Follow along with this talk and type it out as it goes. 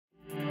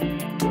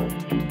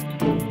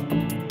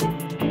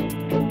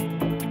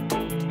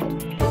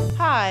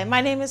Hi, my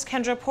name is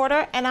Kendra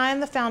Porter and I am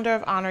the founder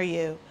of Honor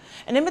You,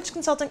 an image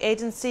consulting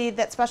agency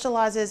that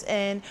specializes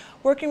in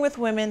working with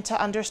women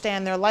to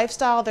understand their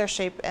lifestyle, their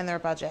shape, and their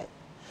budget.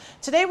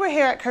 Today we're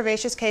here at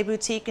Curvaceous K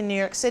Boutique in New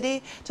York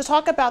City to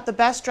talk about the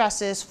best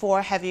dresses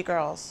for heavy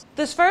girls.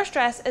 This first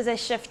dress is a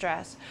shift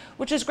dress,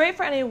 which is great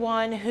for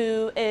anyone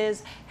who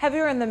is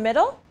heavier in the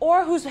middle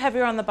or who's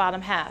heavier on the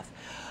bottom half.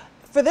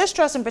 For this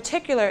dress in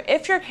particular,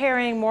 if you're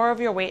carrying more of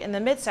your weight in the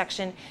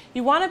midsection,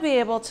 you want to be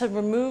able to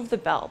remove the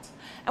belt.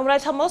 And what I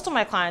tell most of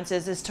my clients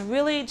is to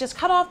really just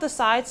cut off the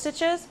side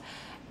stitches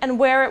and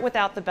wear it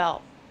without the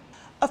belt.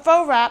 A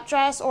faux wrap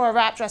dress, or a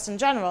wrap dress in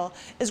general,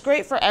 is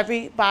great for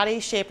every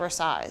body, shape, or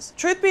size.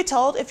 Truth be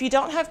told, if you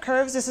don't have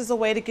curves, this is a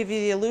way to give you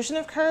the illusion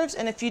of curves,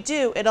 and if you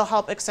do, it'll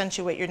help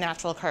accentuate your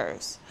natural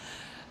curves.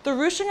 The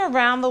ruching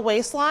around the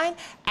waistline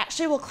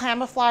actually will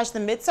camouflage the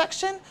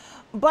midsection,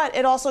 but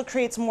it also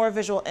creates more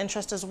visual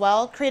interest as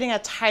well, creating a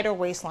tighter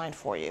waistline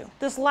for you.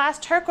 This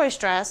last turquoise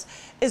dress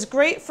is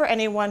great for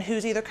anyone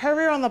who's either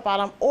curvier on the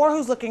bottom or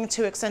who's looking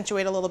to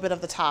accentuate a little bit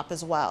of the top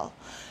as well.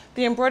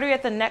 The embroidery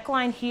at the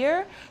neckline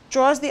here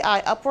draws the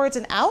eye upwards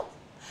and out,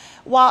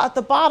 while at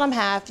the bottom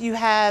half you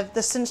have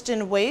the cinched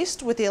in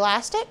waist with the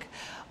elastic,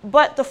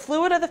 but the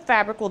fluid of the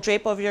fabric will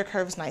drape over your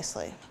curves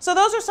nicely. So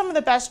those are some of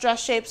the best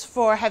dress shapes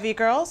for heavy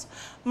girls.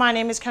 My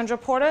name is Kendra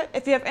Porter.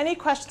 If you have any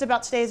questions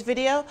about today's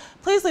video,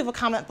 please leave a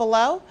comment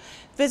below.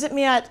 Visit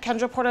me at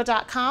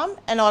kendraporter.com,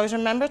 and always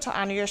remember to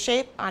honor your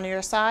shape, honor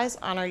your size,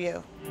 honor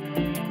you.